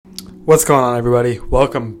What's going on, everybody?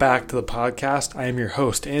 Welcome back to the podcast. I am your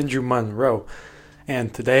host, Andrew Monroe,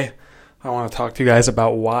 and today I want to talk to you guys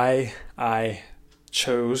about why I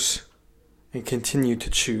chose and continue to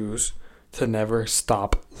choose to never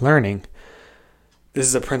stop learning. This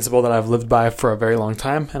is a principle that I've lived by for a very long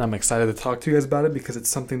time, and I'm excited to talk to you guys about it because it's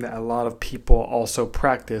something that a lot of people also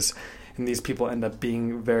practice, and these people end up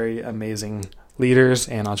being very amazing leaders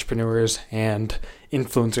and entrepreneurs and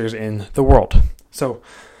influencers in the world. So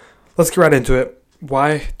let's get right into it.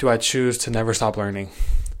 Why do I choose to never stop learning?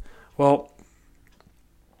 Well,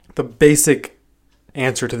 the basic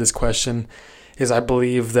answer to this question is I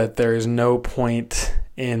believe that there is no point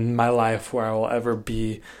in my life where I will ever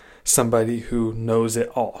be somebody who knows it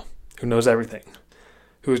all, who knows everything,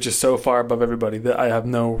 who is just so far above everybody that I have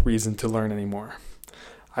no reason to learn anymore.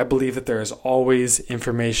 I believe that there is always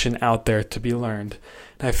information out there to be learned.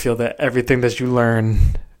 And I feel that everything that you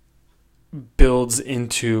learn builds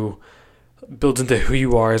into who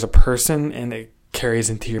you are as a person, and it carries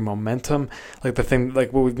into your momentum. Like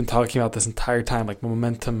what we've been talking about this entire time, like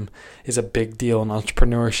momentum is a big deal in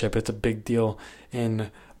entrepreneurship. It's a big deal in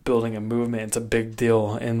building a movement. It's a big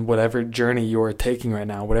deal in whatever journey you are taking right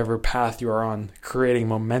now, whatever path you are on. Creating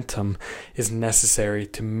momentum is necessary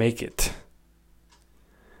to make it.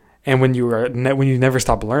 And when you never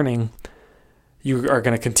stop learning, you are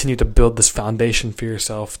going to continue to build this foundation for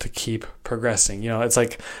yourself to keep progressing. It's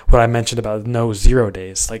like what I mentioned about no 0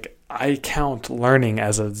 days. Like, I count learning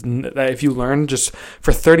as if you learn just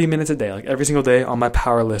for 30 minutes a day, like every single day on my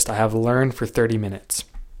power list, I have learn for 30 minutes.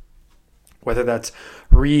 Whether that's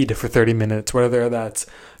read for 30 minutes, whether that's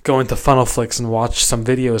go into Funnelflix and watch some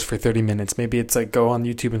videos for 30 minutes. Maybe it's like go on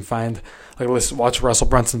YouTube and find, watch Russell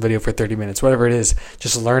Brunson video for 30 minutes, whatever it is.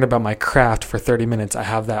 Just learn about my craft for 30 minutes. I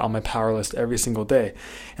have that on my power list every single day.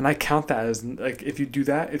 And I count that as, like, if you do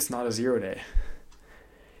that, it's not a 0 day.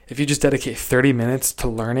 If you just dedicate 30 minutes to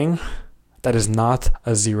learning, that is not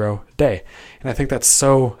a 0 day. And I think that's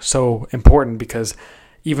so important, because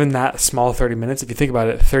even that small 30 minutes, if you think about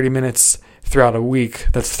it, 30 minutes throughout a week,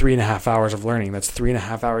 that's 3.5 hours of learning. That's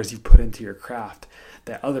 3.5 hours you put into your craft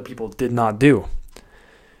that other people did not do.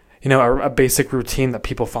 A basic routine that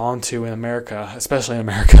people fall into in America, especially in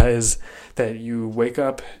America, is that you wake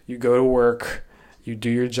up, you go to work, you do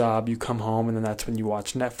your job, you come home, and then that's when you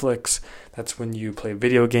watch Netflix. That's when you play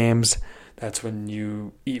video games. That's when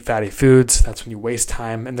you eat fatty foods. That's when you waste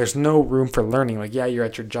time. And there's no room for learning. Like, yeah, you're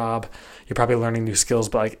at your job. You're probably learning new skills.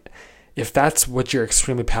 But, like, if that's what you're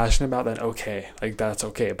extremely passionate about, then okay. Like, that's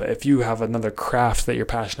okay. But if you have another craft that you're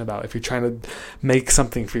passionate about, if you're trying to make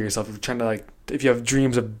something for yourself, if you have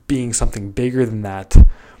dreams of being something bigger than that,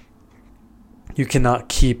 you cannot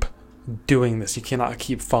keep doing this. You cannot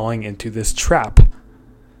keep falling into this trap.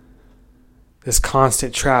 This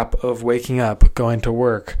constant trap of waking up, going to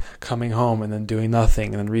work, coming home, and then doing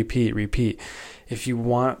nothing, and then repeat. If you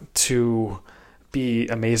want to be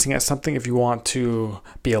amazing at something, if you want to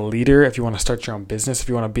be a leader, if you want to start your own business, if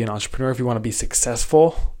you want to be an entrepreneur, if you want to be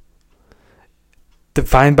successful,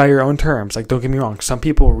 define by your own terms. Like, don't get me wrong. Some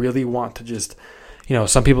people really want to just,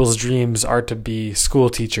 some people's dreams are to be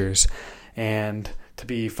school teachers and to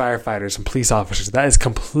be firefighters and police officers. That is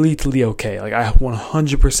completely okay. Like, I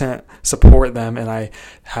 100% support them, and I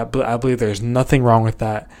believe there's nothing wrong with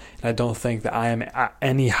that. And I don't think that I am at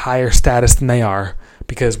any higher status than they are,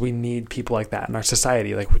 because we need people like that in our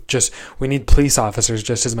society. Like, we need police officers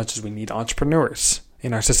just as much as we need entrepreneurs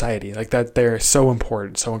in our society. Like, that they're so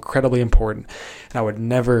important, so incredibly important. And I would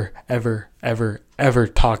never, ever, ever, ever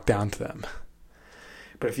talk down to them.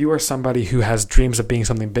 But if you are somebody who has dreams of being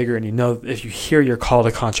something bigger, and if you hear your call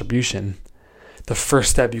to contribution, the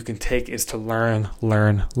first step you can take is to learn,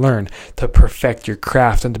 to perfect your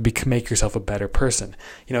craft and to make yourself a better person.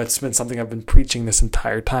 It's been something I've been preaching this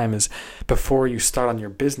entire time, is before you start on your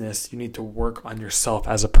business, you need to work on yourself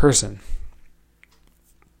as a person.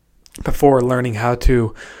 Before learning how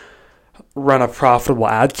to run a profitable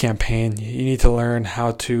ad campaign, you need to learn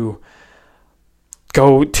how to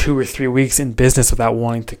go 2 or 3 weeks in business without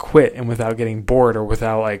wanting to quit and without getting bored, or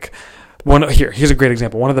without here's a great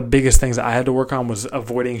example. One of the biggest things that I had to work on was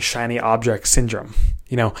avoiding shiny object syndrome.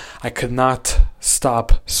 I could not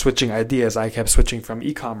stop switching ideas. I kept switching from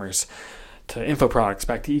e-commerce to info products,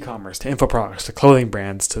 back to e-commerce, to info products, to clothing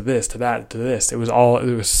brands, to this, to that, to this. It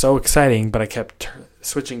was so exciting, but I kept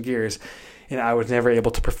switching gears, and I was never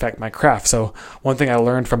able to perfect my craft. So one thing I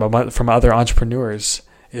learned from other entrepreneurs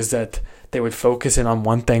is that they would focus in on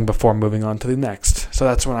one thing before moving on to the next. So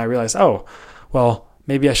that's when I realized,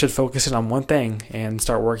 maybe I should focus in on one thing and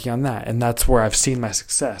start working on that. And that's where I've seen my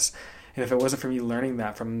success. And if it wasn't for me learning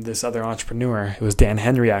that from this other entrepreneur, it was Dan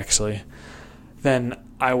Henry actually, then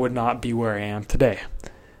I would not be where I am today.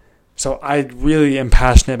 So I really am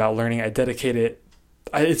passionate about learning. I dedicate it.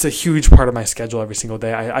 It's a huge part of my schedule every single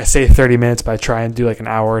day. I say 30 minutes, but I try and do like an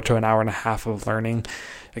hour to an hour and a half of learning.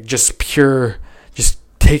 Like just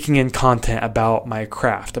taking in content about my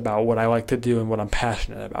craft, about what I like to do and what I'm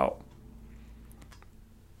passionate about.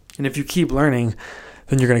 And if you keep learning,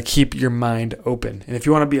 then you're going to keep your mind open. And if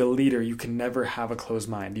you want to be a leader, you can never have a closed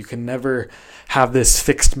mind. You can never have this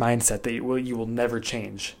fixed mindset that you will never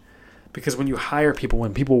change. Because when you hire people,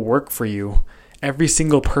 when people work for you, every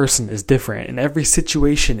single person is different, and every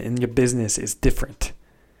situation in your business is different.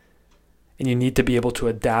 And you need to be able to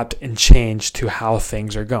adapt and change to how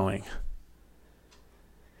things are going.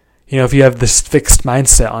 You know, if you have this fixed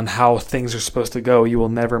mindset on how things are supposed to go, you will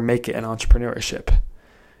never make it in entrepreneurship.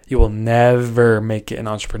 You will never make it in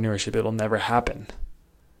entrepreneurship. It will never happen.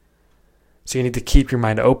 So you need to keep your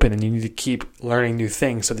mind open, and you need to keep learning new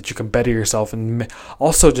things so that you can better yourself, and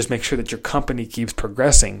also just make sure that your company keeps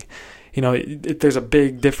progressing. You know, there's a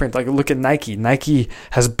big difference. Like look at Nike. Nike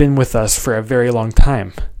has been with us for a very long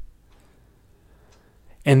time,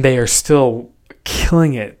 and they are still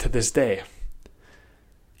killing it to this day.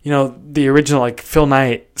 You know, the original, like Phil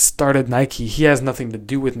Knight started Nike. He has nothing to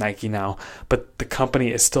do with Nike now, but the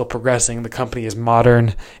company is still progressing. The company is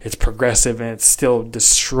modern, it's progressive, and it still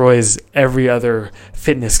destroys every other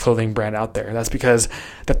fitness clothing brand out there. That's because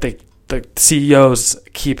the CEOs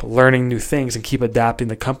keep learning new things and keep adapting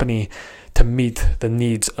the company to meet the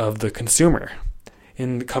needs of the consumer.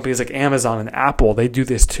 In companies like Amazon and Apple, they do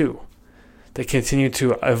this too. They continue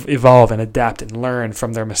to evolve and adapt and learn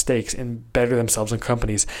from their mistakes and better themselves in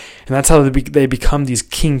companies. And that's how they become these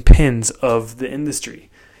kingpins of the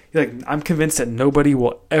industry. Like, I'm convinced that nobody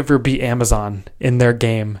will ever beat Amazon in their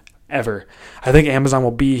game, ever. I think Amazon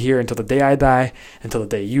will be here until the day I die, until the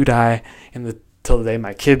day you die, and until the day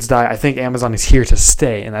my kids die. I think Amazon is here to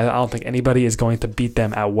stay, and I don't think anybody is going to beat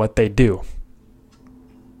them at what they do.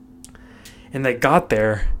 And they got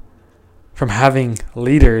there from having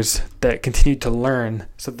leaders that continued to learn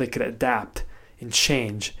so that they could adapt and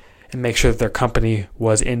change and make sure that their company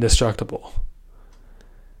was indestructible.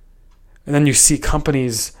 And then you see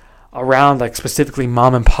companies around, like specifically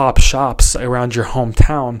mom and pop shops around your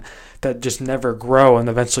hometown, that just never grow and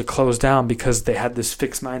eventually close down because they had this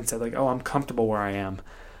fixed mindset like, oh, I'm comfortable where I am.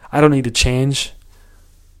 I don't need to change.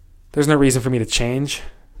 There's no reason for me to change.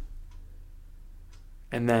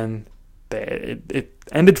 And then it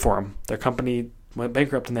ended for them. Their company went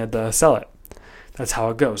bankrupt and they had to sell it. That's how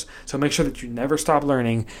it goes. So make sure that you never stop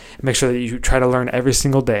learning, and make sure that you try to learn every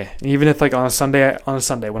single day. And even if like on a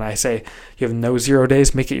Sunday when I say you have no 0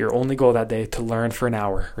 days, make it your only goal that day to learn for an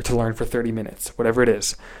hour or to learn for 30 minutes, whatever it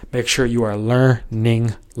is. Make sure you are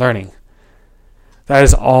learning. That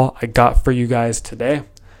is all I got for you guys today.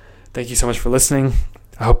 Thank you so much for listening.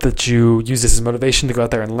 I hope that you use this as motivation to go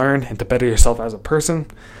out there and learn and to better yourself as a person.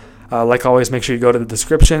 Like always, make sure you go to the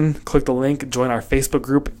description, click the link, join our Facebook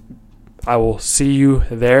group. I will see you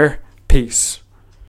there. Peace.